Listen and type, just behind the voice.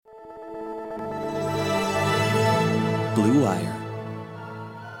Blue Wire.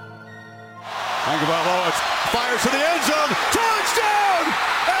 Tagovailoa fires to the end zone. Touchdown!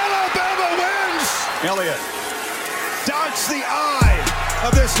 Alabama wins! Elliott dodged the eye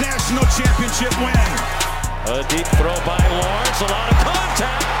of this national championship win. A deep throw by Lawrence. A lot of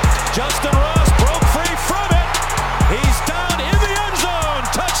contact. Justin Ross broke free from it. He's down in the end zone.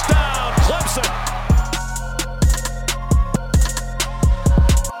 Touchdown, Clemson.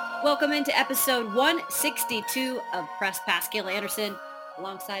 Welcome into episode 162 of Press Pass. Gail Anderson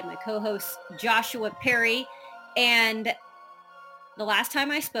alongside my co-host Joshua Perry. And the last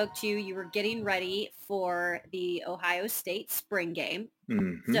time I spoke to you, you were getting ready for the Ohio State spring game.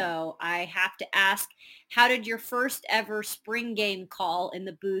 Mm-hmm. So I have to ask, how did your first ever spring game call in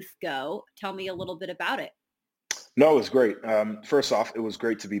the booth go? Tell me a little bit about it. No, it was great. First off, it was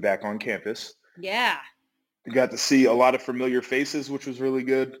great to be back on campus. Yeah. We got to see a lot of familiar faces, which was really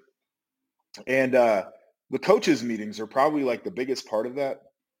good. And the coaches meetings are probably like the biggest part of that.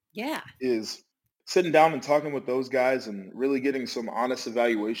 Yeah. Is sitting down and talking with those guys and really getting some honest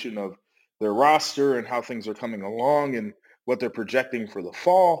evaluation of their roster and how things are coming along and what they're projecting for the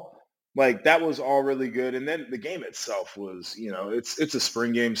fall. Like, that was all really good. And then the game itself was, it's a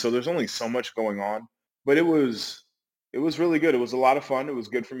spring game, so there's only so much going on. But it was really good. It was a lot of fun. It was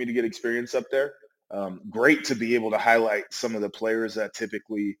good for me to get experience up there. Great to be able to highlight some of the players that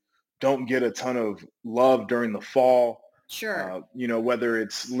typically don't get a ton of love during the fall. Sure. Whether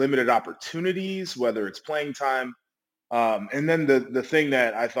it's limited opportunities, whether it's playing time. And then the thing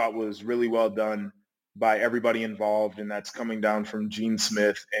that I thought was really well done by everybody involved, and that's coming down from Gene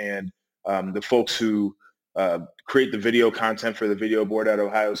Smith and the folks who create the video content for the video board at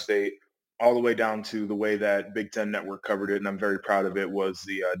Ohio State, all the way down to the way that Big Ten Network covered it, and I'm very proud of it, was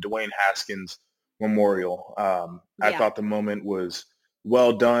the Dwayne Haskins Memorial. I thought the moment was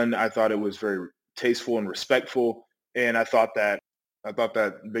well done. I thought it was very tasteful and respectful, and I thought that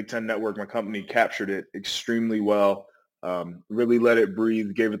Big Ten Network, my company, captured it extremely well. Really let it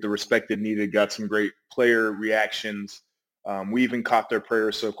breathe, gave it the respect it needed, got some great player reactions. We even caught their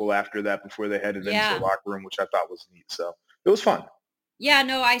prayer circle after that before they headed into the locker room, which I thought was neat. So it was fun. Yeah,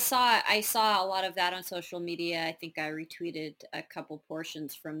 no, I saw a lot of that on social media. I think I retweeted a couple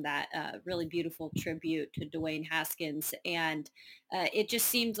portions from that really beautiful tribute to Dwayne Haskins. And it just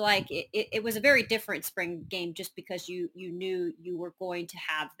seemed like it was a very different spring game just because you knew you were going to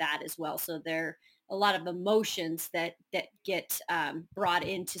have that as well. So there are a lot of emotions that get brought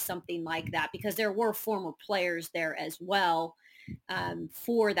into something like that because there were former players there as well.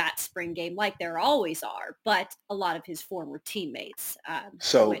 For that spring game, like there always are, but a lot of his former teammates,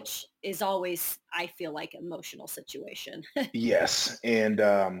 which is always, I feel like, emotional situation. Yes. And,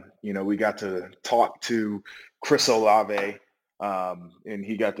 we got to talk to Chris Olave, and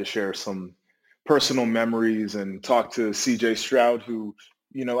he got to share some personal memories and talk to CJ Stroud, who,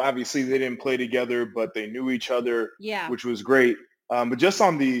 obviously they didn't play together, but they knew each other, which was great. But just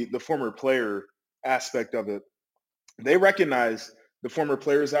on the former player aspect of it, they recognized the former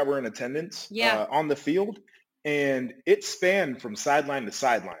players that were in attendance on the field, and it spanned from sideline to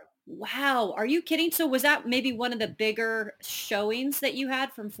sideline. Wow. Are you kidding? So was that maybe one of the bigger showings that you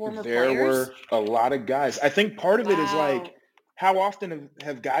had from former players? There were a lot of guys. I think part of it is like, how often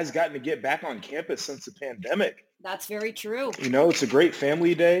have guys gotten to get back on campus since the pandemic? That's very true. It's a great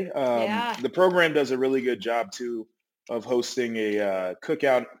family day. The program does a really good job, too, of hosting a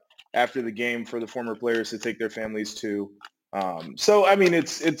cookout after the game for the former players to take their families to. So, I mean,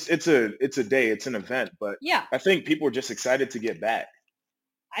 it's a day, it's an event, but I think people are just excited to get back.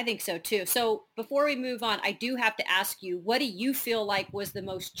 I think so too. So before we move on, I do have to ask you, what do you feel like was the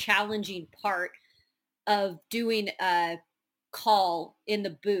most challenging part of doing a call in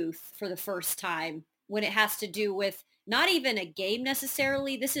the booth for the first time when it has to do with not even a game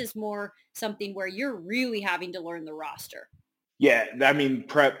necessarily? This is more something where you're really having to learn the roster. Yeah, I mean,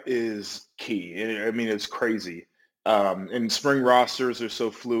 prep is key. I mean, it's crazy. And spring rosters are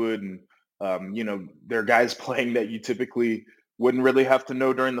so fluid, and, there are guys playing that you typically wouldn't really have to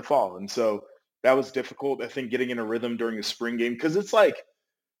know during the fall. And so that was difficult, I think, getting in a rhythm during a spring game, because it's like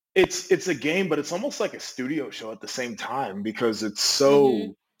it's a game, but it's almost like a studio show at the same time because it's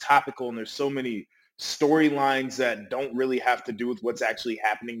so topical and there's so many storylines that don't really have to do with what's actually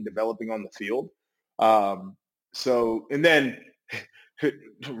happening, developing on the field. And then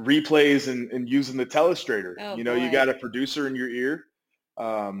replays and using the telestrator. You got a producer in your ear.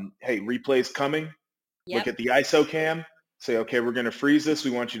 Hey, replay's coming. Look at the ISO cam. Say, okay, we're going to freeze this. We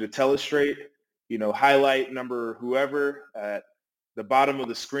want you to telestrate, highlight number whoever at the bottom of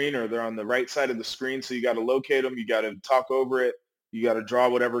the screen, or they're on the right side of the screen. So you got to locate them. You got to talk over it. You got to draw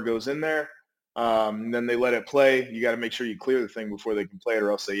whatever goes in there. And then they let it play. You got to make sure you clear the thing before they can play it,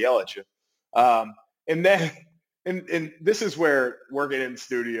 or else they yell at you. And then, and this is where working in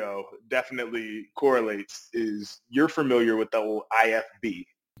studio definitely correlates, is you're familiar with the old IFB.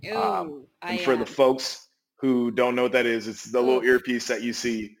 And for the folks who don't know what that is, it's the little earpiece that you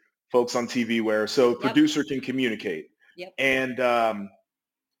see folks on TV wear. So producer can communicate. Yep. And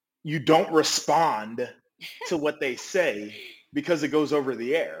you don't respond to what they say because it goes over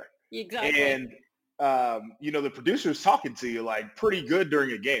the air. Exactly. And, the producer's talking to you like pretty good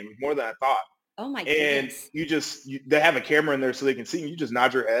during a game, more than I thought. Oh my goodness. And they have a camera in there so they can see you. You just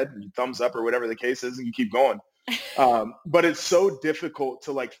nod your head and thumbs up or whatever the case is, and you keep going. But it's so difficult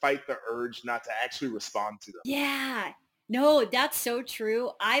to like fight the urge not to actually respond to them. Yeah, no, that's so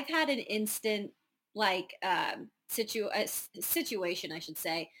true. I've had an instant like situation, I should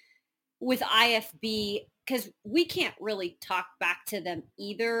say, with IFB, because we can't really talk back to them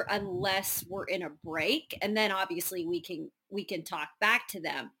either unless we're in a break, and then obviously we can talk back to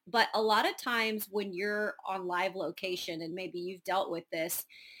them. But a lot of times when you're on live location, and maybe you've dealt with this,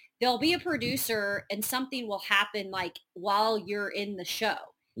 there'll be a producer and something will happen like while you're in the show,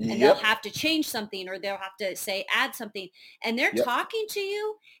 and they'll have to change something, or they'll have to say add something, and they're talking to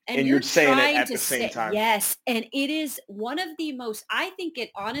you and you're saying trying it at to the same time. Yes. And it is one of the most, I think it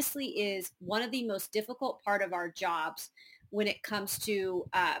honestly is one of the most difficult part of our jobs when it comes to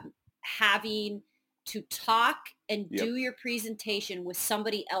having to talk and do your presentation with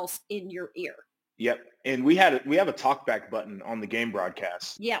somebody else in your ear. Yep. And we have a talkback button on the game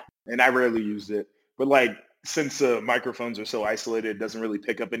broadcast. Yep. And I rarely used it. But like, since the microphones are so isolated, it doesn't really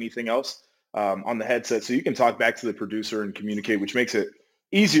pick up anything else on the headset. So you can talk back to the producer and communicate, which makes it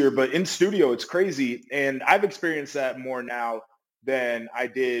easier. But in studio, it's crazy. And I've experienced that more now than I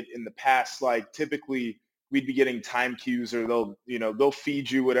did in the past. Like typically we'd be getting time cues, or they'll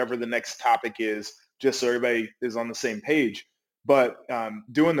feed you whatever the next topic is, just so everybody is on the same page. But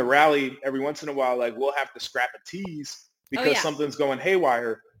doing the rally, every once in a while, like we'll have to scrap a tease because something's going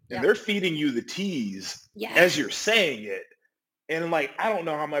haywire, and they're feeding you the tease as you're saying it. And like, I don't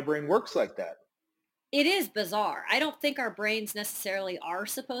know how my brain works like that. It is bizarre. I don't think our brains necessarily are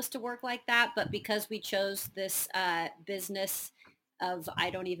supposed to work like that, but because we chose this business of, I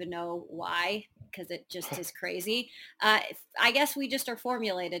don't even know why, because it just is crazy. I guess we just are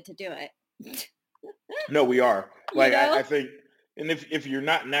formulated to do it. No, we are. Like, I think, and if you're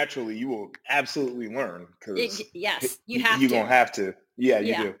not naturally, you will absolutely learn. Because yes, you have to. You're going to have to. Yeah,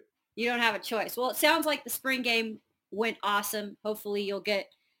 you do. You don't have a choice. Well, it sounds like the spring game went awesome. Hopefully you'll get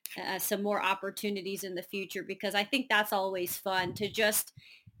some more opportunities in the future, because I think that's always fun to just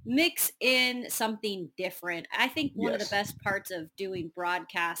mix in something different. I think one of the best parts of doing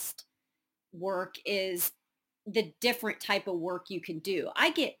broadcast work is the different type of work you can do.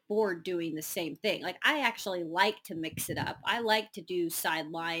 I get bored doing the same thing. Like, I actually like to mix it up. I like to do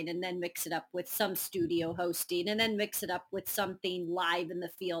sideline and then mix it up with some studio hosting and then mix it up with something live in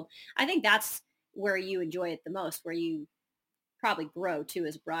the field. I think that's where you enjoy it the most, where you probably grow too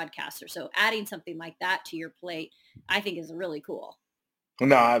as a broadcaster. So adding something like that to your plate, I think is really cool.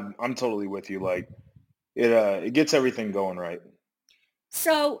 No, I'm totally with you. Like, it gets everything going right.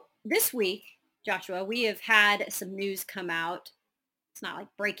 So this week, Joshua, we have had some news come out. It's not like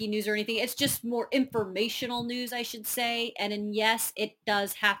breaking news or anything. It's just more informational news, I should say. And yes, it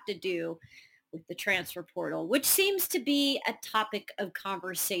does have to do with the transfer portal, which seems to be a topic of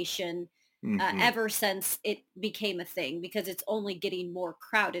conversation ever since it became a thing, because it's only getting more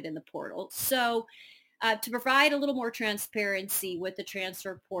crowded in the portal. So to provide a little more transparency with the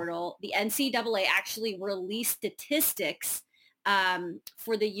transfer portal, the NCAA actually released statistics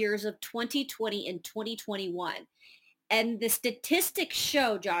for the years of 2020 and 2021. And the statistics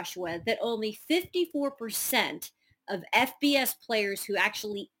show, Joshua, that only 54% of FBS players who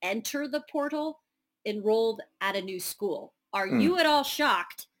actually enter the portal enrolled at a new school. Are you at all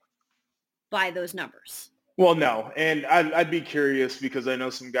shocked by those numbers? Well, no. And I'd be curious, because I know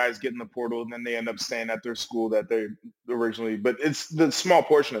some guys get in the portal and then they end up staying at their school that they originally, but it's the small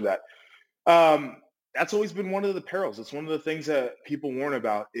portion of that. That's always been one of the perils. It's one of the things that people warn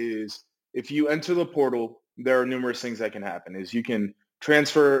about, is if you enter the portal, there are numerous things that can happen. Is you can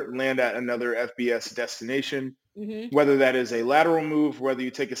transfer, land at another FBS destination, whether that is a lateral move, whether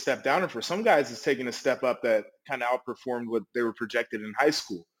you take a step down, or for some guys, it's taking a step up that kind of outperformed what they were projected in high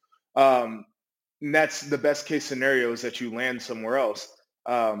school. And that's the best case scenario, is that you land somewhere else.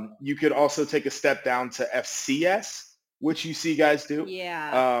 You could also take a step down to FCS, which you see guys do.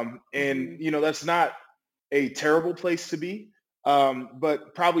 Yeah. And, that's not a terrible place to be,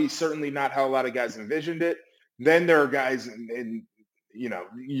 but probably certainly not how a lot of guys envisioned it. Then there are guys, and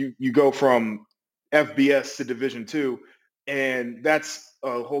you go from FBS to Division II, and that's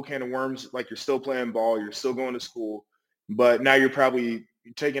a whole can of worms. Like, you're still playing ball, you're still going to school, but now you're probably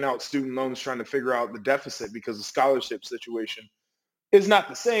taking out student loans trying to figure out the deficit because the scholarship situation is not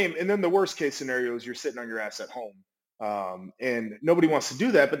the same. And then the worst case scenario is you're sitting on your ass at home. And nobody wants to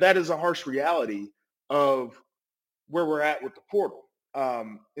do that, but that is a harsh reality of where we're at with the portal.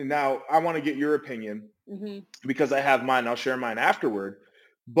 And now I want to get your opinion because I have mine. I'll share mine afterward.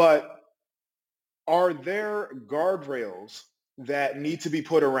 But are there guardrails that need to be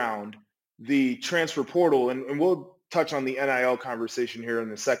put around the transfer portal? And we'll touch on the NIL conversation here in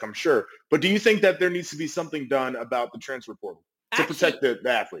a sec, I'm sure. But do you think that there needs to be something done about the transfer portal to protect the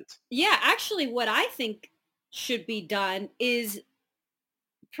athletes? Yeah, actually, what I think should be done is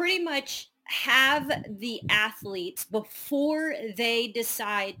pretty much have the athletes, before they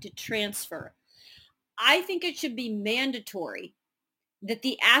decide to transfer, I think it should be mandatory that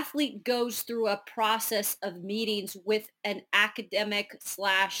the athlete goes through a process of meetings with an academic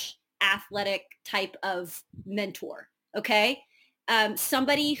 / athletic type of mentor. Okay.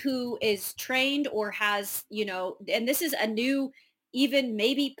 Somebody who is trained or has, and this is a new, even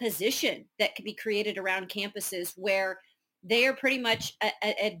maybe position that could be created around campuses where they are pretty much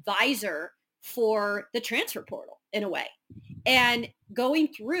an advisor for the transfer portal in a way, and going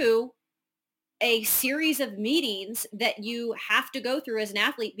through a series of meetings that you have to go through as an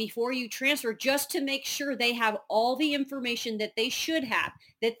athlete before you transfer, just to make sure they have all the information that they should have,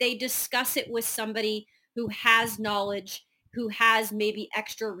 that they discuss it with somebody who has knowledge, who has maybe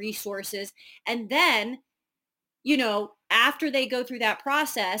extra resources. And then, after they go through that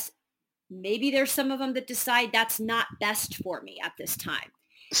process, maybe there's some of them that decide that's not best for me at this time.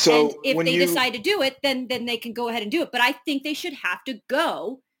 So and if they decide to do it, then they can go ahead and do it. But I think they should have to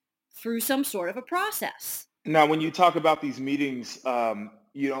go through some sort of a process. Now, when you talk about these meetings, are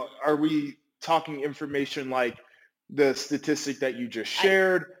we talking information like the statistic that you just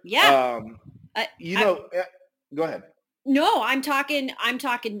shared? Go ahead. No, I'm talking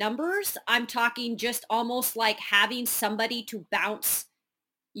numbers. I'm talking just almost like having somebody to bounce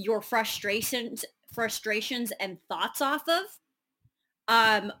your frustrations and thoughts off of.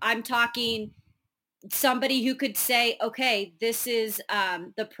 I'm talking somebody who could say, okay, this is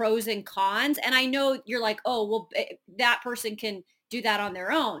the pros and cons. And I know you're like, oh, well, that person can do that on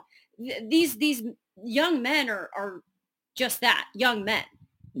their own. These young men are just that, young men.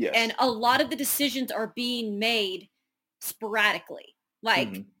 Yes. And a lot of the decisions are being made sporadically,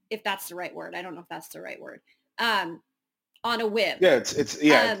 like if that's the right word. I don't know if that's the right word. On a whim. Yeah,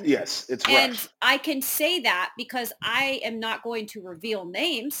 yes, it's rough. And I can say that because I am not going to reveal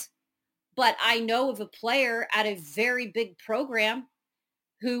names, but I know of a player at a very big program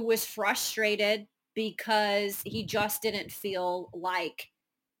who was frustrated because he just didn't feel like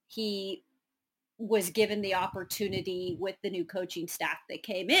he was given the opportunity with the new coaching staff that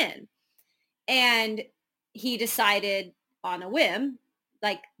came in. And he decided on a whim,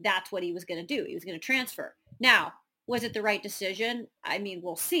 like that's what he was going to do. He was going to transfer. Now, was it the right decision? I mean,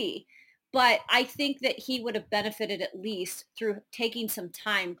 we'll see. But I think that he would have benefited at least through taking some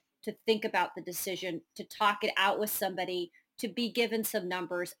time to think about the decision, to talk it out with somebody, to be given some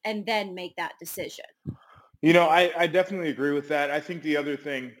numbers, and then make that decision. I definitely agree with that. I think the other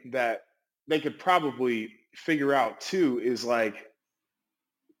thing that they could probably figure out too is, like,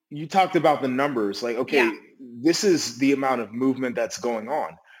 you talked about the numbers. Like, okay, This is the amount of movement that's going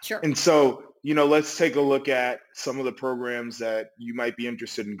on. Sure. And so, let's take a look at some of the programs that you might be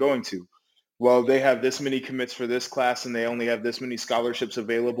interested in going to. Well, they have this many commits for this class and they only have this many scholarships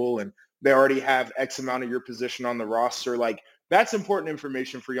available and they already have X amount of your position on the roster. Like, that's important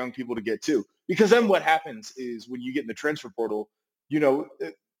information for young people to get too. Because then what happens is when you get in the transfer portal,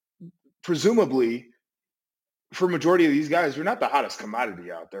 presumably for majority of these guys, you're not the hottest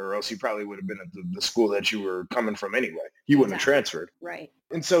commodity out there, or else you probably would have been at the school that you were coming from anyway. You wouldn't have transferred. Right.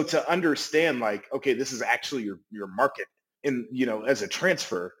 And so to understand, like, okay, this is actually your market in, as a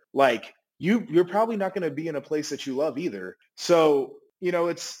transfer, like you're probably not going to be in a place that you love either. So,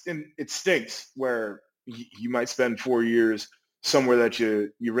 it stinks where you might spend 4 years somewhere that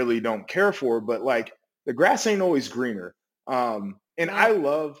you really don't care for, but like the grass ain't always greener. I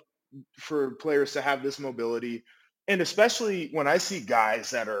love for players to have this mobility. And especially when I see guys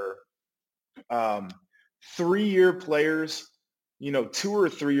that are 3-year players, 2 or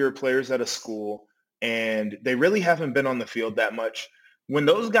 3 year players at a school, and they really haven't been on the field that much. When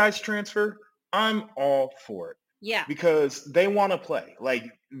those guys transfer, I'm all for it. Yeah. Because they want to play. Like,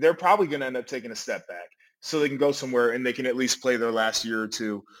 they're probably going to end up taking a step back so they can go somewhere and they can at least play their last year or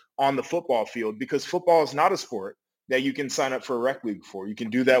two on the football field, because football is not a sport that you can sign up for a rec league for. You can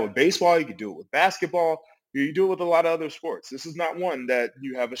do that with baseball. You can do it with basketball. You do it with a lot of other sports. This is not one that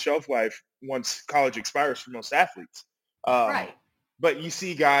you have a shelf life once college expires for most athletes. Right. But you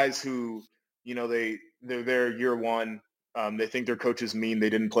see guys who, they're there year one. They think their coach is mean. They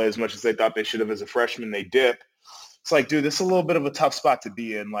didn't play as much as they thought they should have as a freshman. They dip. It's like, dude, this is a little bit of a tough spot to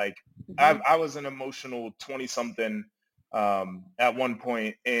be in. Like, I was an emotional 20-something at one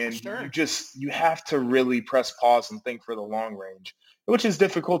point, and Sure. you have to really press pause and think for the long range, which is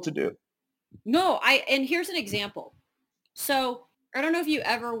difficult to do. No, and here's an example. So I don't know if you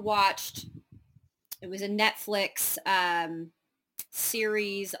ever watched, it was a Netflix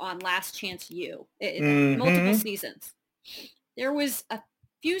series on Last Chance U. Multiple seasons. There was a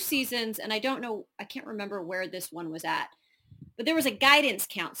few seasons, and I can't remember where this one was at, but there was a guidance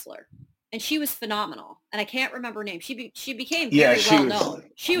counselor, and she was phenomenal. And I can't remember her name. She became very well known.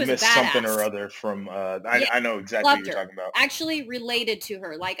 She was Miss badass. Something or other from, I know exactly what you're talking about. Actually related to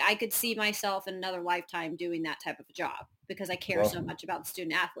her. Like, I could see myself in another lifetime doing that type of a job because I care so much about the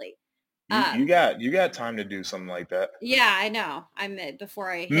student athlete. You got time to do something like that. Yeah, I know. Before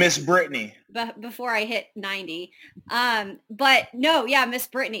I hit, Miss Brittany. Before I hit 90. But no, yeah, Miss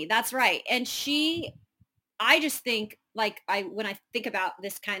Brittany, that's right. And I just think, like, when I think about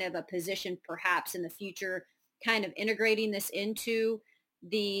this kind of a position, perhaps in the future, kind of integrating this into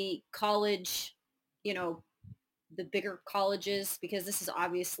the college, the bigger colleges, because this is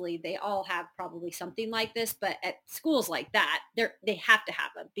obviously, they all have probably something like this, but at schools like that, they have to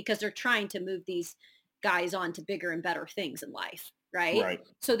have them because they're trying to move these guys on to bigger and better things in life, right?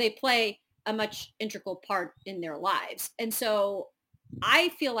 So they play a much integral part in their lives. And so I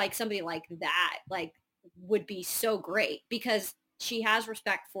feel like somebody like that, like, would be so great because she has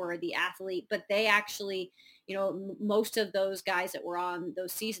respect for the athlete, but they actually, most of those guys that were on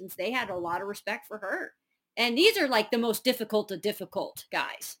those seasons, they had a lot of respect for her. And these are like the most difficult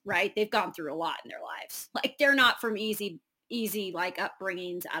guys, right? They've gone through a lot in their lives. Like, they're not from easy like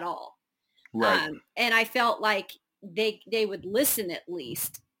upbringings at all. Right. And I felt like they would listen, at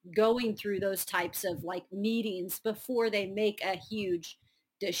least going through those types of like meetings before they make a huge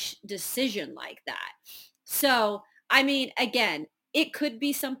decision like that. So, I mean, again, it could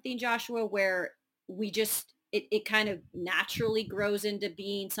be something, Joshua, where we just, it kind of naturally grows into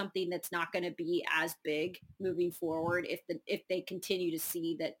being something that's not going to be as big moving forward if they continue to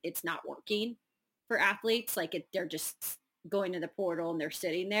see that it's not working for athletes, like they're just going to the portal and they're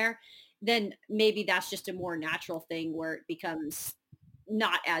sitting there, then maybe that's just a more natural thing where it becomes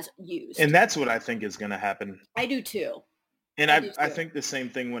not as used. And that's what I think is going to happen. I do too. And I think the same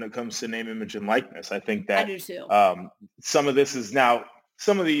thing when it comes to name, image, and likeness. I think that I do too. Some of this is now,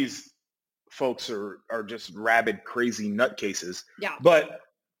 some of these folks are just rabid, crazy nutcases. Yeah. But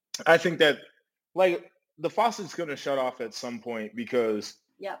I think that, like, the faucet's going to shut off at some point because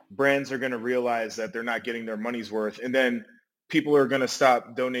brands are going to realize that they're not getting their money's worth. And then people are going to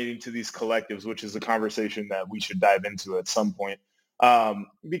stop donating to these collectives, which is a conversation that we should dive into at some point.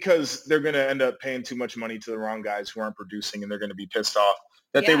 Because they're going to end up paying too much money to the wrong guys who aren't producing, and they're going to be pissed off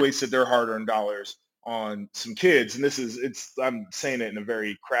that they wasted their hard-earned dollars on some kids. And I'm saying it in a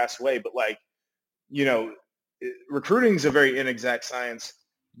very crass way, but, like, recruiting is a very inexact science.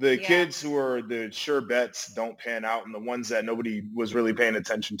 The kids who are the sure bets don't pan out, and the ones that nobody was really paying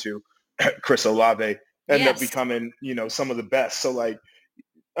attention to, Chris Olave, end up becoming, some of the best. So, like,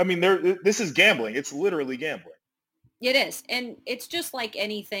 I mean, this is gambling. It's literally gambling. It is. And it's just like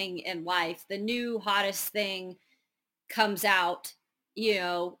anything in life. The new hottest thing comes out,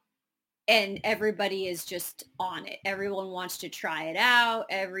 and everybody is just on it. Everyone wants to try it out.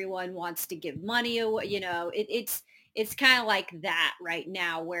 Everyone wants to give money away. It's kind of like that right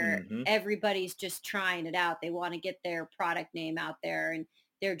now where everybody's just trying it out. They want to get their product name out there, and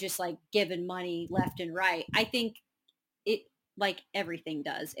they're just like giving money left and right. I think it, like everything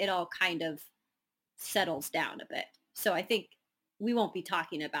does, it all kind of settles down a bit. So I think we won't be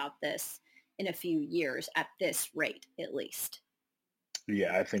talking about this in a few years at this rate, at least.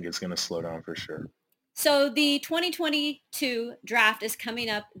 Yeah, I think it's going to slow down for sure. So the 2022 draft is coming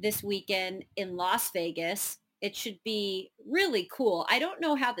up this weekend in Las Vegas. It should be really cool. I don't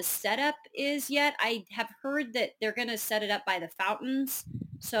know how the setup is yet. I have heard that they're going to set it up by the fountains.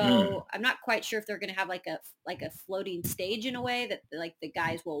 So I'm not quite sure if they're going to have like a floating stage in a way that like the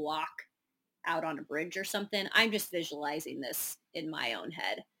guys will walk out on a bridge or something. I'm just visualizing this in my own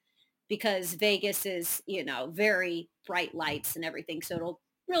head because Vegas is, very bright lights and everything. So it'll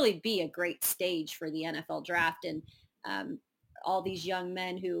really be a great stage for the NFL draft and all these young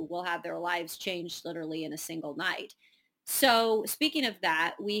men who will have their lives changed literally in a single night. So speaking of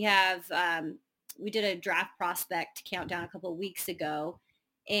that, we have we did a draft prospect countdown a couple of weeks ago,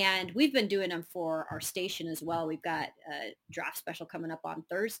 and we've been doing them for our station as well. We've got a draft special coming up on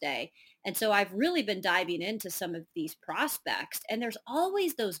Thursday. And so I've really been diving into some of these prospects, and there's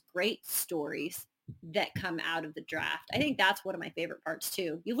always those great stories that come out of the draft. I think that's one of my favorite parts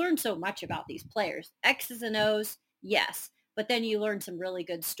too. You learn so much about these players. X's and O's, yes, but then you learn some really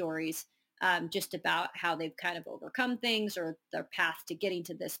good stories just about how they've kind of overcome things or their path to getting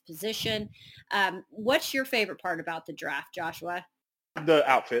to this position. What's your favorite part about the draft, Joshua? The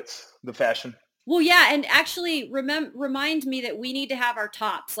outfits, the fashion. Well, yeah, and actually remind me that we need to have our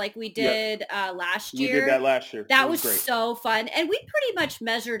tops like we did last year. We did that last year. That was great. So fun, and we pretty much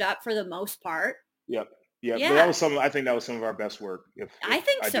measured up for the most part. Yep. Yeah. But that was I think that was some of our best work. If I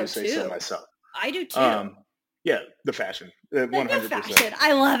think I so do say too. So myself. I do too. Yeah, the fashion, 100%. The fashion,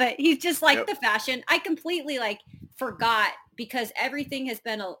 I love it. He's just like the fashion. I completely forgot because everything has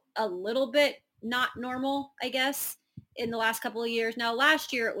been a little bit not normal, I guess, in the last couple of years. Now,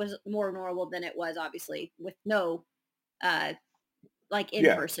 last year it was more normal than it was, obviously, with no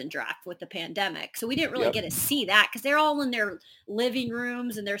in-person draft with the pandemic. So we didn't really get to see that because they're all in their living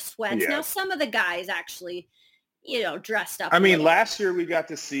rooms and their sweats. Yeah. Now, some of the guys actually, dressed up. I mean, last year we got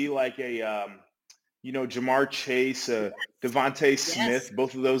to see a Jamar Chase, Devontae Smith,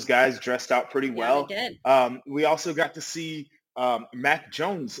 both of those guys dressed out pretty well. They did. We also got to see Mac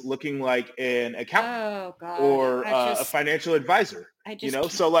Jones looking like an accountant or a financial advisor.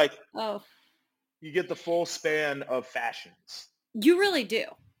 So you get the full span of fashions. You really do.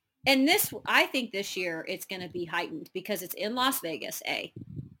 And I think this year it's going to be heightened because it's in Las Vegas,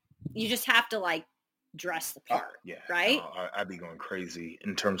 You just have to dress the part, right? I'd be going crazy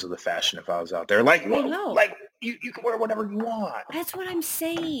in terms of the fashion if I was out there. You can wear whatever you want. That's what I'm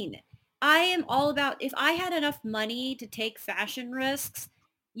saying. I am all about, if I had enough money to take fashion risks,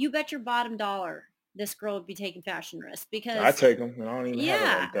 you bet your bottom dollar this girl would be taking fashion risks because I take them and I don't even have it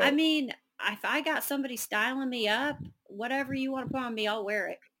like that. I mean, if I got somebody styling me up, whatever you want to put on me, I'll wear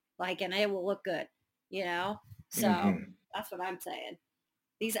it. And it will look good, So that's what I'm saying.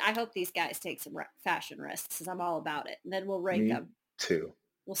 I hope these guys take some fashion risks because I'm all about it. And then we'll rank them. Too.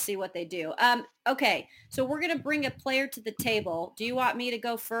 We'll see what they do. Okay, so we're going to bring a player to the table. Do you want me to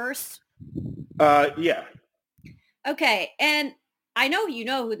go first? Yeah. Okay, and I know you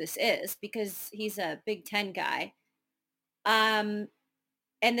know who this is because he's a Big Ten guy. And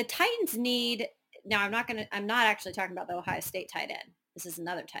the Titans need – now I'm not actually talking about the Ohio State tight end. This is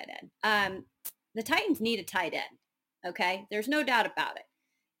another tight end. The Titans need a tight end, okay? There's no doubt about it.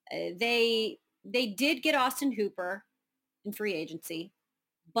 They did get Austin Hooper in free agency,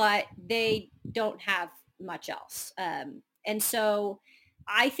 but they don't have much else. And so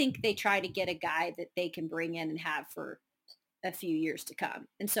I think they try to get a guy that they can bring in and have for a few years to come.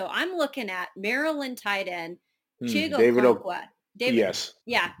 And so I'm looking at Maryland tight end, Chig Okonkwo. Yes.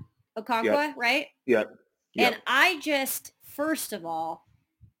 Yeah. Okonkwo, right? Yep. And I just, first of all,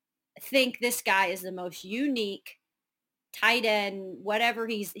 think this guy is the most unique tight end, whatever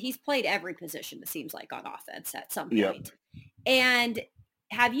he's played every position, it seems like, on offense at some point. Yep. And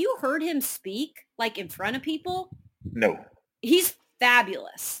have you heard him speak in front of people? No. He's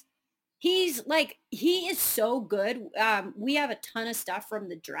fabulous. He is so good. We have a ton of stuff from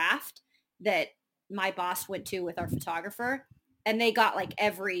the draft that my boss went to with our photographer, and they got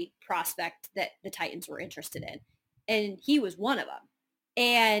every prospect that the Titans were interested in. And he was one of them.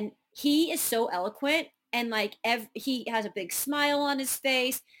 And he is so eloquent. And he has a big smile on his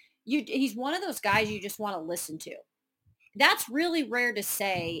face. He's one of those guys you just want to listen to. That's really rare to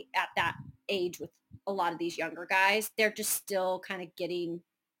say at that age with a lot of these younger guys. They're just still kind of getting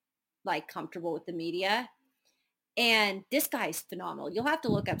comfortable with the media. And this guy's phenomenal. You'll have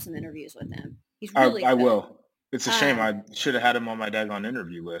to look up some interviews with him. He's really I will. It's a shame. I should have had him on my daggone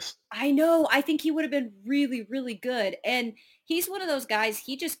interview list. I know. I think he would have been really, really good. And he's one of those guys,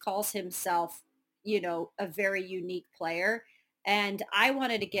 he just calls himself a very unique player. And I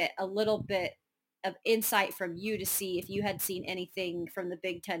wanted to get a little bit of insight from you to see if you had seen anything from the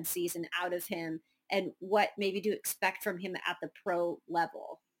Big Ten season out of him and what maybe to expect from him at the pro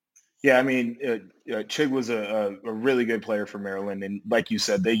level. Yeah, I mean, Chig was a really good player for Maryland. And like you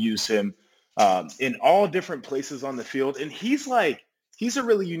said, they use him in all different places on the field. And he's a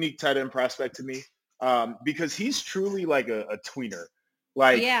really unique tight end prospect to me because he's truly a tweener.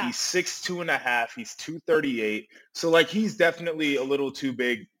 He's 6'2.5", he's 238. So he's definitely a little too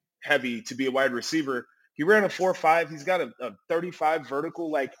big, heavy to be a wide receiver. He ran a 4.5. He's got a 35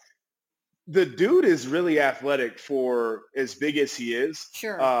 vertical. The dude is really athletic for as big as he is.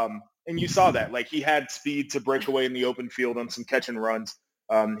 Sure. And you saw that. He had speed to break away in the open field on some catch and runs.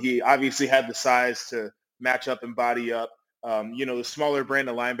 He obviously had the size to match up and body up. The smaller brand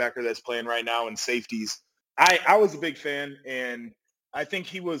of linebacker that's playing right now and safeties. I was a big fan, and I think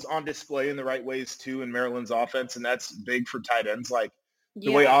he was on display in the right ways too in Maryland's offense, and that's big for tight ends. Like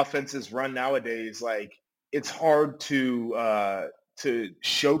the way offenses run nowadays, like it's hard to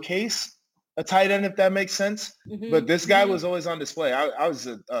showcase a tight end, if that makes sense. Mm-hmm. But this guy was always on display. I was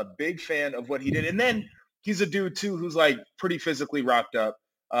a big fan of what he did. And then he's a dude too who's like pretty physically rocked up.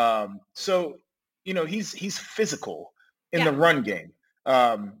 So he's physical in the run game.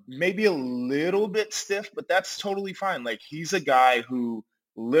 Maybe a little bit stiff, but that's totally fine. Like he's a guy who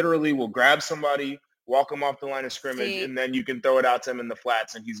literally will grab somebody, walk him off the line of scrimmage, and then you can throw it out to him in the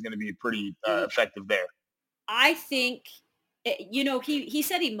flats, and he's going to be pretty effective there. I think, he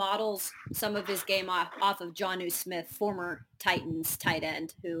said he models some of his game off of Jonnu Smith, former Titans tight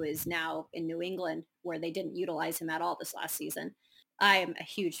end, who is now in New England, where they didn't utilize him at all this last season. I am a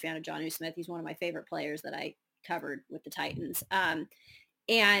huge fan of Jonnu Smith. He's one of my favorite players that I covered with the Titans.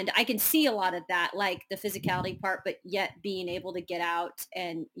 And I can see a lot of that, like the physicality part, but yet being able to get out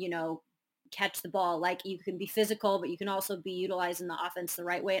and, catch the ball. Like you can be physical, but you can also be utilizing the offense the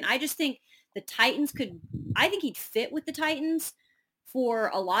right way. And I just think the Titans I think he'd fit with the Titans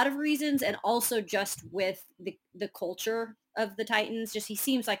for a lot of reasons. And also just with the culture of the Titans, just, he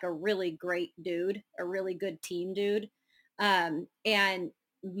seems like a really great dude, a really good team dude. And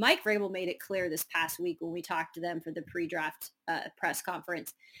Mike Vrabel made it clear this past week when we talked to them for the pre-draft press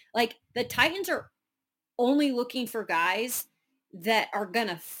conference, like the Titans are only looking for guys that are going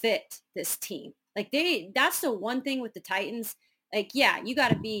to fit this team. Like that's the one thing with the Titans. Like, yeah, you got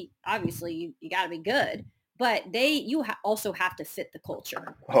to be, obviously you got to be good, but also have to fit the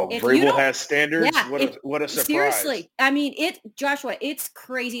culture. Oh, Vrabel has standards. Yeah, what a surprise. Seriously. I mean, Joshua, it's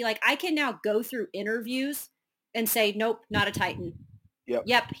crazy. Like I can now go through interviews and say, nope, not a Titan.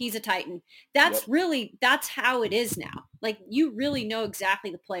 Yep, he's a Titan. That's how it is now. Like you really know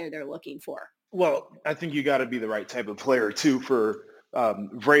exactly the player they're looking for. Well, I think you got to be the right type of player too for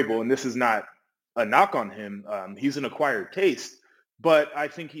Vrabel, and this is not a knock on him. He's an acquired taste, but I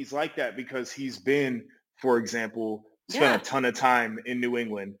think he's like that because he's been, for example, spent a ton of time in New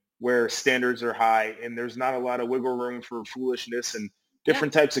England where standards are high and there's not a lot of wiggle room for foolishness and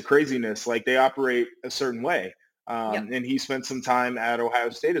different types of craziness. Like they operate a certain way. And he spent some time at Ohio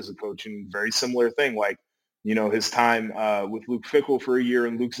State as a coach, and very similar thing. Like, his time with Luke Fickell for a year,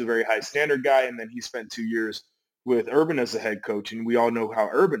 and Luke's a very high standard guy. And then he spent 2 years with Urban as a head coach, and we all know how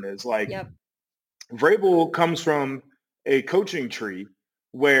Urban is. Like, Vrabel comes from a coaching tree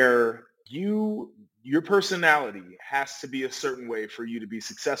where your personality has to be a certain way for you to be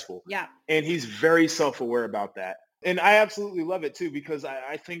successful. Yeah. And he's very self-aware about that. And I absolutely love it too, because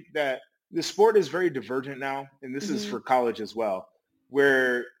I think that the sport is very divergent now, and this is for college as well,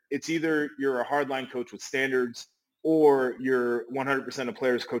 where it's either you're a hardline coach with standards or you're 100% a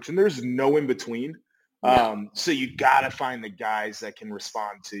player's coach, and there's no in between. So you got to find the guys that can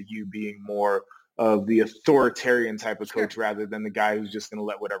respond to you being more of the authoritarian type of coach rather than the guy who's just going to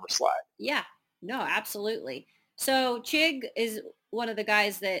let whatever slide. Yeah, no, absolutely. So Chig is one of the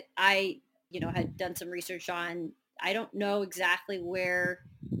guys that I, had done some research on. I don't know exactly where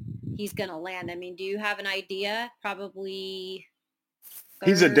he's going to land. I mean, do you have an idea? Probably third.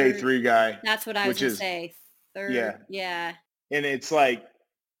 He's a day 3 guy. That's what I was going to say. Third. Yeah. And it's like,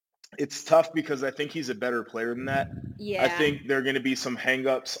 it's tough because I think he's a better player than that. Yeah. I think there are going to be some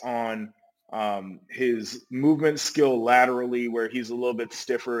hangups on his movement skill laterally where he's a little bit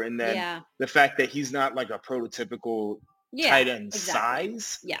stiffer. And then the fact that he's not like a prototypical tight end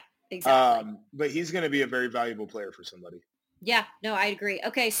size. Yeah, exactly. But he's going to be a very valuable player for somebody. Yeah, no, I agree.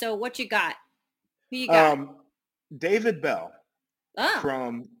 Okay, so what you got? Who you got? David Bell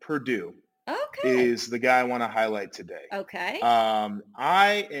from Purdue is the guy I want to highlight today. Okay.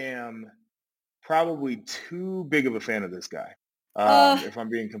 I am probably too big of a fan of this guy, if I'm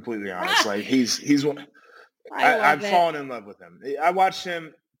being completely honest. Like he's one. I've fallen in love with him. I watched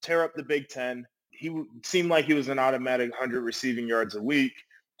him tear up the Big Ten. He seemed like he was an automatic 100 receiving yards a week.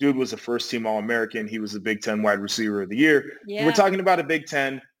 Dude was a first-team All-American. He was the Big Ten wide receiver of the year. Yeah. We're talking about a Big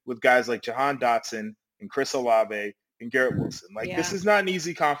Ten with guys like Jahan Dotson and Chris Olave and Garrett Wilson. Like, this is not an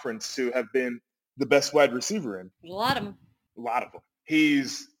easy conference to have been the best wide receiver in. A lot of them.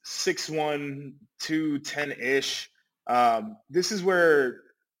 He's 6'1", 210-ish. This is where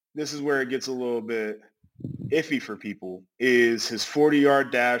it gets a little bit iffy for people, is his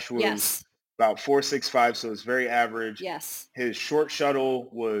 40-yard dash was about 4.65, so it's very average. Yes. His short shuttle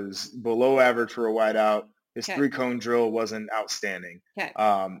was below average for a wideout. His three-cone drill wasn't outstanding. Okay.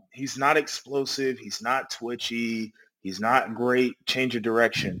 He's not explosive. He's not twitchy. He's not great change of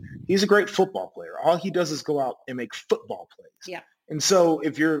direction. He's a great football player. All he does is go out and make football plays. Yeah. And so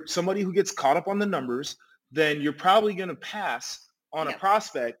if you're somebody who gets caught up on the numbers, then you're probably going to pass on a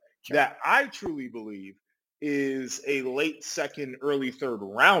prospect that I truly believe is a late second, early third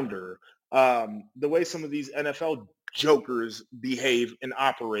rounder. The way some of these NFL jokers behave and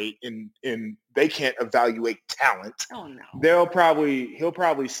operate, and they can't evaluate talent. Oh no. He'll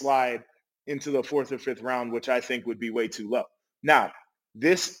probably slide into the 4th or 5th round, which I think would be way too low. Now,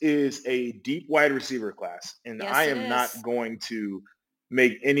 this is a deep wide receiver class, and I am not going to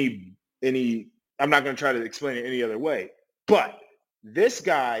make any. I'm not going to try to explain it any other way. But this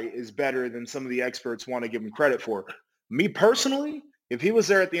guy is better than some of the experts want to give him credit for. Me personally, if he was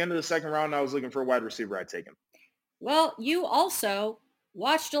there at the end of the 2nd round and I was looking for a wide receiver, I'd take him. Well, you also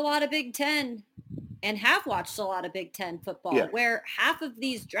watched a lot of Big Ten and have watched a lot of Big Ten football, where half of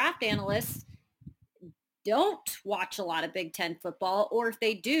these draft analysts don't watch a lot of Big Ten football, or if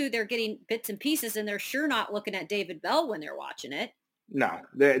they do, they're getting bits and pieces, and they're sure not looking at David Bell when they're watching it. No,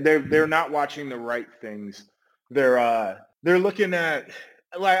 they're not watching the right things. They're looking at,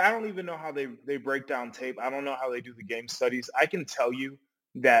 like, I don't even know how they break down tape. I don't know how they do the game studies. I can tell you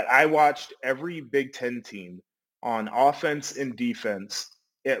that I watched every Big Ten team on offense and defense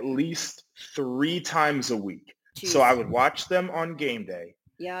at least 3 times a week. Jeez. So I would watch them on game day.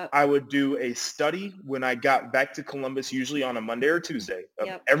 Yeah. I would do a study when I got back to Columbus, usually on a Monday or Tuesday, of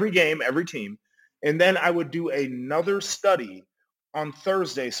every game, every team. And then I would do another study on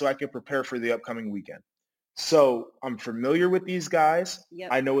Thursday so I could prepare for the upcoming weekend. So I'm familiar with these guys. Yep.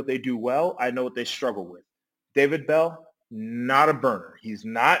 I know what they do well. I know what they struggle with. David Bell, not a burner. He's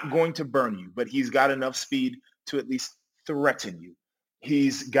not going to burn you, but he's got enough speed to at least threaten you.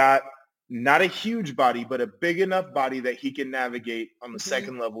 He's got not a huge body, but a big enough body that he can navigate on the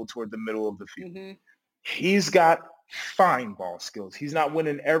second level toward the middle of the field. Mm-hmm. He's got fine ball skills. He's not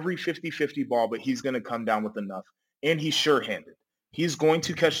winning every 50-50 ball, but he's going to come down with enough. And he's sure-handed. He's going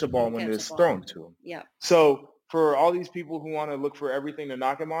to catch the ball when it's thrown to him. Yeah. So for all these people who want to look for everything to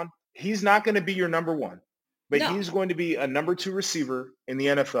knock him on, he's not going to be your number one. But he's going to be a number 2 receiver in the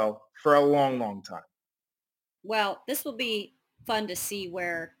NFL for a long, long time. Well, this will be fun to see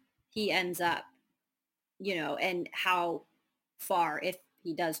where he ends up, and how far, if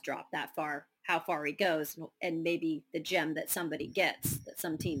he does drop that far, how far he goes, and maybe the gem that somebody gets, that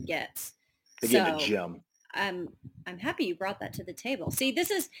some team gets. They get a gem. I'm happy you brought that to the table. See,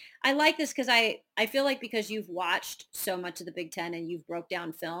 I like this because I feel like because you've watched so much of the Big Ten and you've broke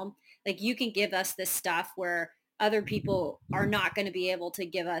down film, like you can give us this stuff where other people are not going to be able to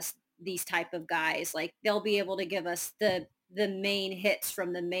give us these type of guys. Like they'll be able to give us the main hits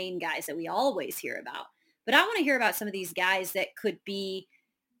from the main guys that we always hear about. But I want to hear about some of these guys that could be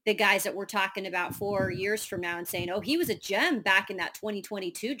the guys that we're talking about 4 years from now and saying, oh, he was a gem back in that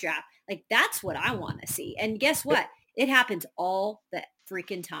 2022 draft. Like that's what I want to see. And guess what? It happens all the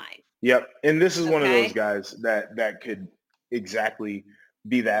freaking time. Yep. And this is one of those guys that could exactly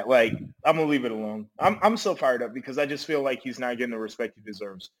be that. Like, I'm going to leave it alone. I'm so fired up because I just feel like he's not getting the respect he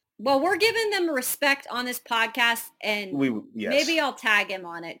deserves. Well, we're giving them respect on this podcast, and maybe I'll tag him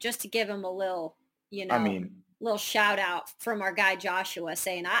on it just to give him a little, little shout out from our guy Joshua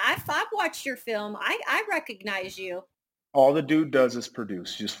saying, I've watched your film. I recognize you. All the dude does is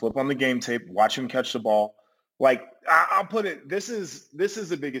produce. Just flip on the game tape, watch him catch the ball. Like, I'll put it, this is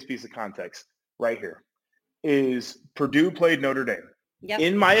the biggest piece of context right here, is Purdue played Notre Dame. Yep.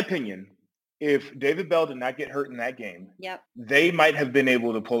 In my opinion, if David Bell did not get hurt in that game, they might have been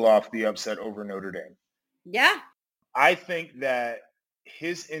able to pull off the upset over Notre Dame. Yeah. I think that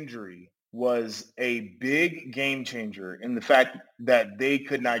his injury was a big game changer in the fact that they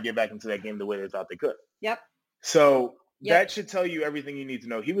could not get back into that game the way they thought they could. Yep. So that should tell you everything you need to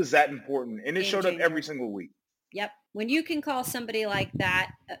know. He was that important, and it showed up every single week. Yep. When you can call somebody like that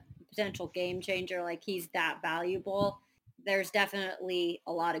a potential game changer, like he's that valuable, there's definitely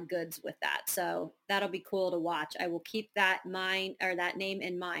a lot of goods with that. So that'll be cool to watch. I will keep that name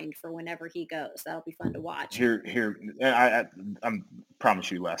in mind for whenever he goes. That'll be fun to watch. I promise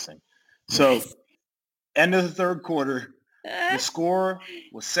you last thing. So end of the third quarter, the score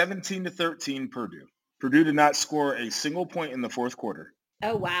was 17-13 Purdue. Purdue did not score a single point in the fourth quarter.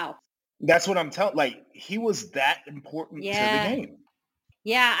 Oh, wow. That's what I'm telling. Like, he was that important to the game.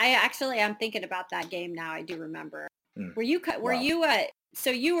 Yeah, I'm thinking about that game now. I do remember. Were you so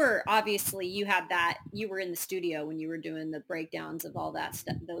you were obviously you were in the studio when you were doing the breakdowns of all that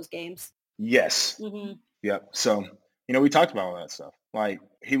stuff, those games? Yes. Mm-hmm. Yep. So, we talked about all that stuff. Like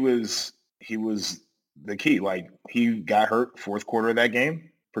he was the key. Like he got hurt fourth quarter of that game.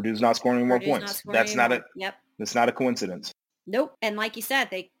 Purdue's not scoring any more points. That's not It's not a coincidence. Nope. And like you said,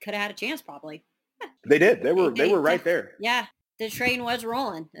 they could have had a chance probably. They did. They were right there. Yeah. The train was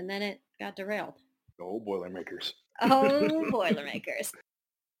rolling and then it got derailed. Oh, Boilermakers. Oh, Boilermakers.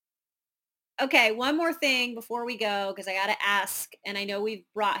 Okay, one more thing before we go, because I got to ask, and I know we've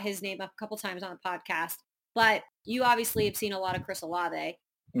brought his name up a couple times on the podcast, but you obviously have seen a lot of Chris Olave,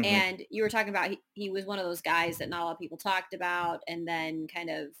 and you were talking about he was one of those guys that not a lot of people talked about and then kind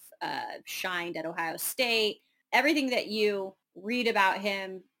of shined at Ohio State. Everything that you read about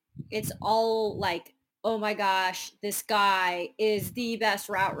him, it's all like, oh my gosh, this guy is the best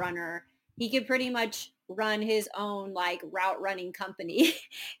route runner. He could pretty much run his own like route running company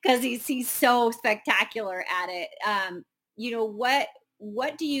because he's so spectacular at it.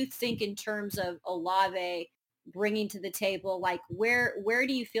 What do you think in terms of Olave bringing to the table? Like where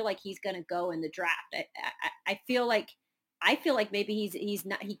do you feel like he's going to go in the draft? I feel like maybe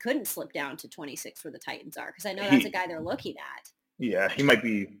he couldn't slip down to 26 where the Titans are, because I know that's a guy they're looking at. Yeah, he might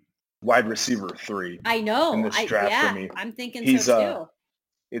be wide receiver 3. I know. In this draft for me. I'm thinking so too.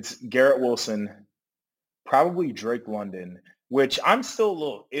 It's Garrett Wilson, probably Drake London, which I'm still a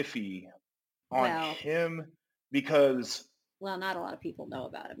little iffy on him because... Well, not a lot of people know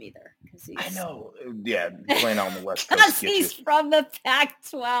about him either. I know. Yeah, playing out on the West Coast. He's from the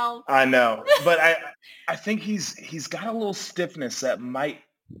Pac-12. I know. But I think he's got a little stiffness that might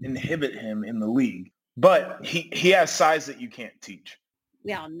inhibit him in the league. But he has size that you can't teach.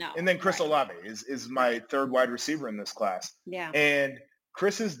 Yeah, no. And then Chris Olave is my third wide receiver in this class. Yeah. And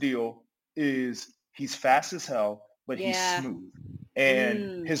Chris's deal is he's fast as hell, but he's smooth.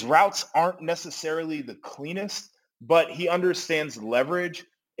 And his routes aren't necessarily the cleanest, but he understands leverage,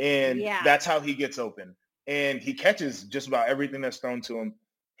 and that's how he gets open. And he catches just about everything that's thrown to him.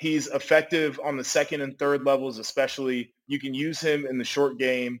 He's effective on the second and third levels, especially. You can use him in the short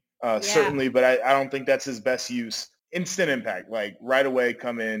game, certainly, but I don't think that's his best use. Instant impact, like right away,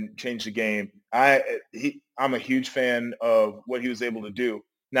 come in, change the game. I'm a huge fan of what he was able to do.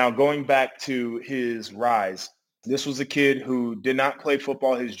 Now, going back to his rise, this was a kid who did not play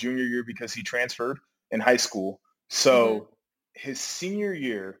football his junior year because he transferred in high school. So his senior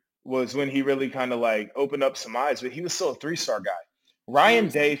year was when he really kind of like opened up some eyes, but he was still a 3-star guy. Ryan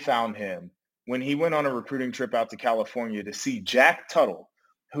Day found him when he went on a recruiting trip out to California to see Jack Tuttle,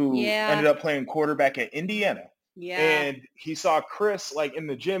 who ended up playing quarterback at Indiana. Yeah. And he saw Chris like in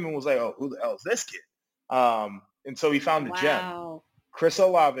the gym and was like, oh, who the hell is this kid? And so he found a gem. Chris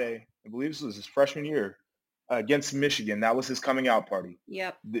Olave, I believe this was his freshman year, against Michigan. That was his coming out party.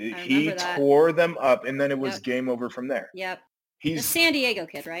 Yep. He tore them up, and then it was game over from there. Yep. He's a San Diego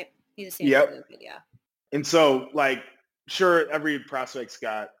kid, right? He's a San Diego kid, yeah. And so, like, sure, every prospect's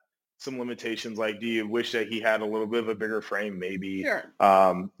got some limitations. Like, do you wish that he had a little bit of a bigger frame? Maybe. Sure.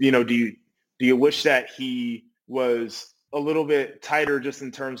 Do you wish that he was a little bit tighter just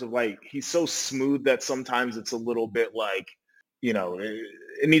in terms of, like, he's so smooth that sometimes it's a little bit like,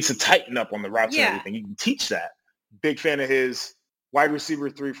 it needs to tighten up on the routes and everything. You can teach that. Big fan of his. Wide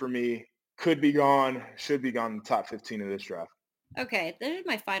receiver 3 for me. Could be gone. Should be gone in the top 15 of this draft. Okay, this is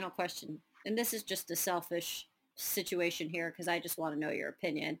my final question. And this is just a selfish situation here because I just want to know your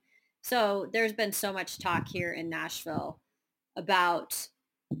opinion. So there's been so much talk here in Nashville about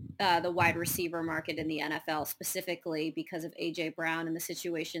the wide receiver market in the NFL, specifically because of A.J. Brown and the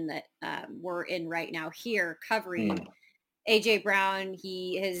situation that we're in right now here covering A.J. Brown.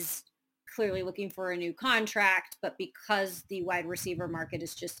 He is clearly looking for a new contract, but because the wide receiver market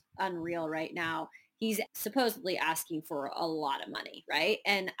is just unreal right now, he's supposedly asking for a lot of money, right?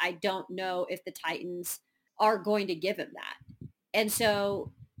 And I don't know if the Titans are going to give him that. And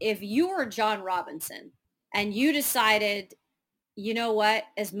so if you were John Robinson and you decided, you know what,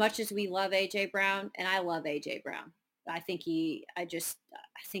 as much as we love A.J. Brown, and I love A.J. Brown, I think he's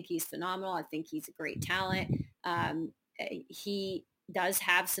phenomenal. I think he's a great talent. He does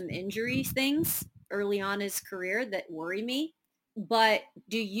have some injury things early on in his career that worry me. But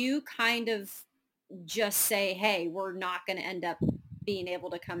do you kind of just say, hey, we're not going to end up being able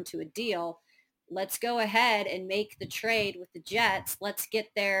to come to a deal. Let's go ahead and make the trade with the Jets. Let's get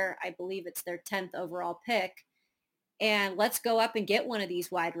their, I believe it's their 10th overall pick. And let's go up and get one of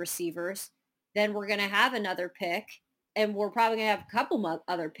these wide receivers. Then we're going to have another pick. And we're probably going to have a couple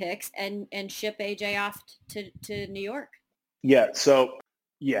other picks and ship AJ off to New York. Yeah. So,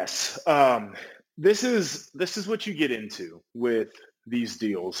 yes. This is what you get into with these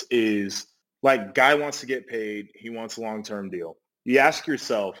deals is like guy wants to get paid. He wants a long-term deal. You ask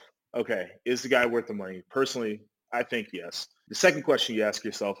yourself, okay, is the guy worth the money? Personally, I think yes. The second question you ask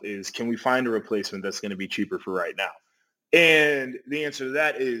yourself is, can we find a replacement that's going to be cheaper for right now? And the answer to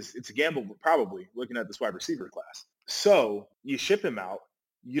that is it's a gamble, but probably looking at this wide receiver class. So you ship him out.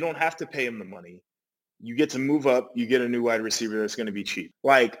 You don't have to pay him the money. You get to move up. You get a new wide receiver that's going to be cheap.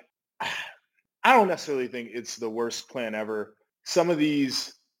 Like, I don't necessarily think it's the worst plan ever. Some of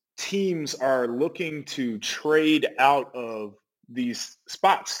these teams are looking to trade out of these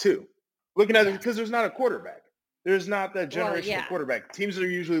spots too. Looking at it because there's not a quarterback. There's not that generational quarterback. Teams are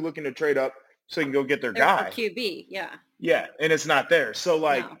usually looking to trade up so they can go get their guy. For QB, yeah. Yeah, and it's not there. So,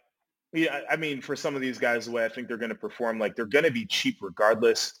 like, yeah, I mean, for some of these guys, the way I think they're going to perform, like, they're going to be cheap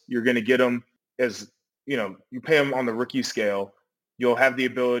regardless. You're going to get them as, you know, you pay them on the rookie scale. You'll have the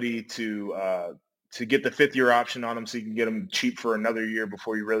ability to get the fifth-year option on them so you can get them cheap for another year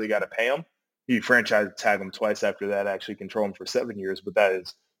before you really got to pay them. You franchise tag them twice after that, actually control them for 7 years, but that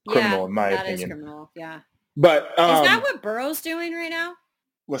is criminal in my opinion. That is criminal, yeah. But is that what Burrow's doing right now?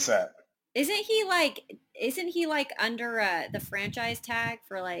 What's that? Isn't he like under the franchise tag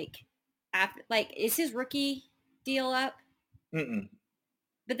for like after, like, is his rookie deal up? Mm-mm.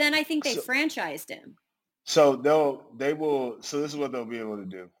 But then I think they franchised him. So they will. So this is what they'll be able to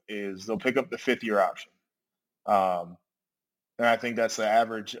do is they'll pick up the 5th-year option. And I think that's the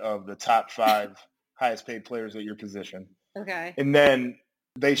average of the top 5 highest paid players at your position. Okay. And then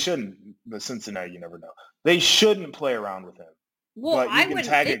they shouldn't, but Cincinnati, you never know. They shouldn't play around with him. Well, but you can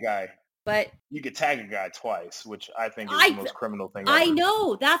tag a guy. But you could tag a guy twice, which I think is the most criminal thing ever. I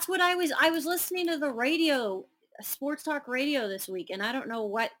know. That's what I was listening to the radio, sports talk radio this week, and I don't know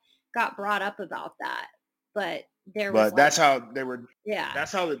what got brought up about that. But that's how they were. Yeah.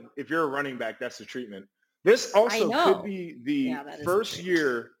 That's how if you're a running back, that's the treatment. This also could be the first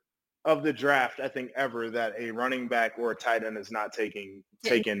year of the draft, I think, ever that a running back or a tight end is not taken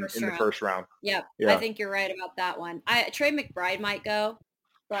in the first round. Yep. Yeah. I think you're right about that one. Trey McBride might go,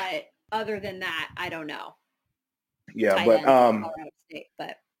 but other than that, I don't know. Yeah, tight but Colorado State,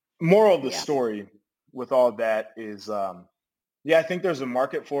 but moral of the story with all that is, I think there's a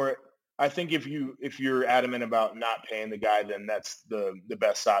market for it. I think if you're adamant about not paying the guy, then that's the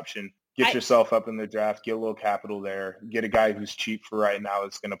best option. Get yourself up in the draft, get a little capital there, get a guy who's cheap for right now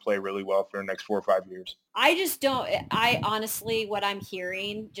that's going to play really well for the next 4 or 5 years. I honestly, what I'm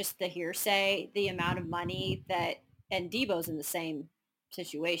hearing, just the hearsay, the amount of money and Debo's in the same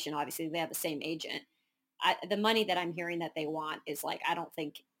situation. Obviously, they have the same agent. The money that I'm hearing that they want is like, I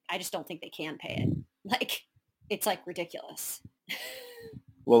just don't think they can pay it. Like, it's like ridiculous.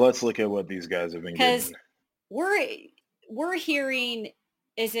 Well, let's look at what these guys have been getting. Because we're hearing,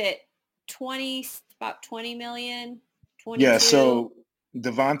 is it about 20 million? 22? Yeah, so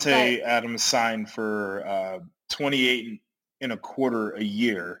Devontae Adams signed for 28.25 a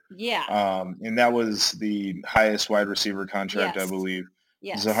year. Yeah. And that was the highest wide receiver contract, I believe.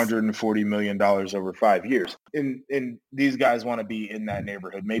 Yes. It's $140 million over 5 years. And these guys want to be in that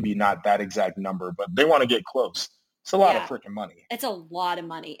neighborhood. Maybe not that exact number, but they want to get close. It's a lot of freaking money. It's a lot of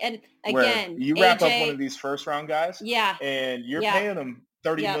money. And again, you wrap up one of these first round guys, yeah, and you're paying them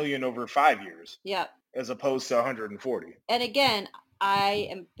 $30 million over 5 years. Yeah. As opposed to 140. And again, I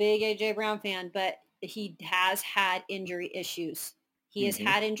am a big AJ Brown fan, but he has had injury issues. He has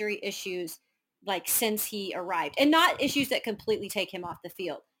had injury issues like since he arrived. And not issues that completely take him off the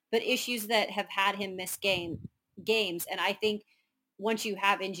field, but issues that have had him miss games. And I think once you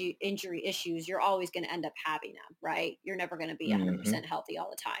have injury issues, you're always going to end up having them, right? You're never going to be 100% healthy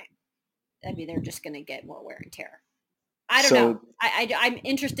all the time. I mean, they're just going to get more wear and tear. I don't know. I'm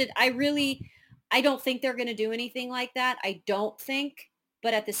interested. I don't think they're going to do anything like that. I don't think.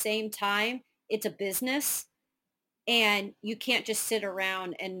 But at the same time, it's a business. And you can't just sit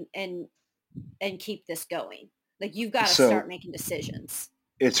around and keep this going. Like, you've got to start making decisions.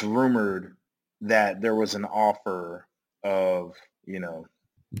 It's rumored that there was an offer of,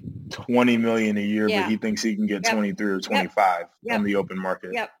 $20 million a year, but he thinks he can get 23 or 25 on the open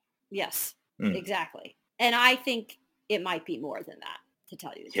market. Yep. Yes, exactly. And I think it might be more than that, to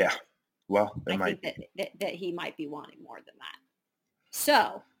tell you the truth. Yeah. Well, I think that he might be wanting more than that.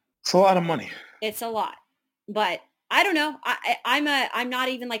 So it's a lot of money. It's a lot, but I don't know. I'm not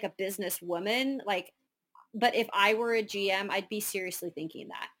even like a businesswoman. Like, but if I were a GM, I'd be seriously thinking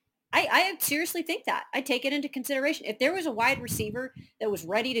that. I seriously think that. I'd take it into consideration. If there was a wide receiver that was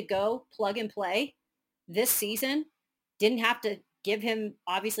ready to go, plug and play this season, didn't have to give him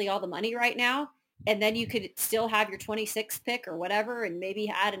obviously all the money right now, and then you could still have your 26th pick or whatever and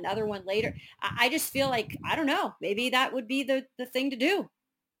maybe add another one later. I just feel like, I don't know, maybe that would be the thing to do,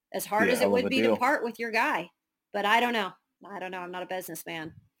 as hard as it would be to part with your guy. But I don't know. I'm not a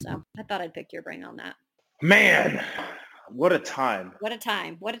businessman. So I thought I'd pick your brain on that. Man, what a time. What a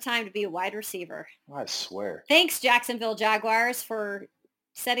time. What a time to be a wide receiver. I swear. Thanks, Jacksonville Jaguars, for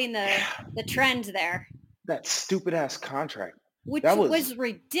setting the trend there. That stupid-ass contract. Which that was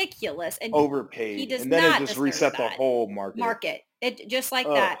ridiculous. And overpaid. He does and then not it just reset the whole market. It just like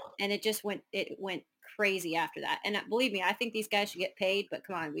that. And it went crazy after that. And believe me, I think these guys should get paid, but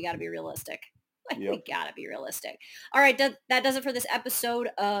come on, we got to be realistic. We got to be realistic. All right, that does it for this episode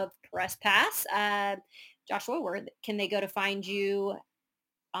of Press Pass. Joshua, where can they go to find you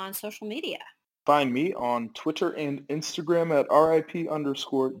on social media? Find me on Twitter and Instagram at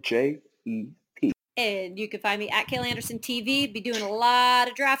RIP_JEP. And you can find me at Kayla Anderson TV. Be doing a lot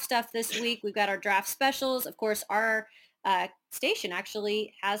of draft stuff this week. We've got our draft specials. Of course, our station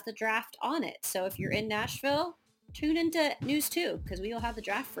actually has the draft on it. So if you're in Nashville, tune into News 2 because we will have the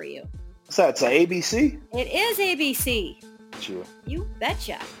draft for you. What's that? It's ABC? It is ABC. Sure. You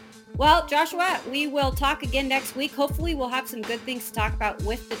betcha. Well, Joshua, we will talk again next week. Hopefully we'll have some good things to talk about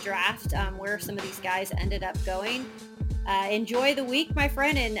with the draft, where some of these guys ended up going. Enjoy the week, my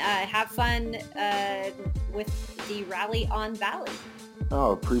friend, and have fun with the Rally on Valley.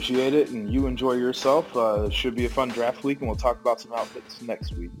 Oh, appreciate it. And you enjoy yourself. It should be a fun draft week, and we'll talk about some outfits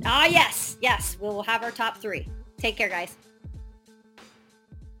next week. Ah, yes. We will have our top 3. Take care, guys.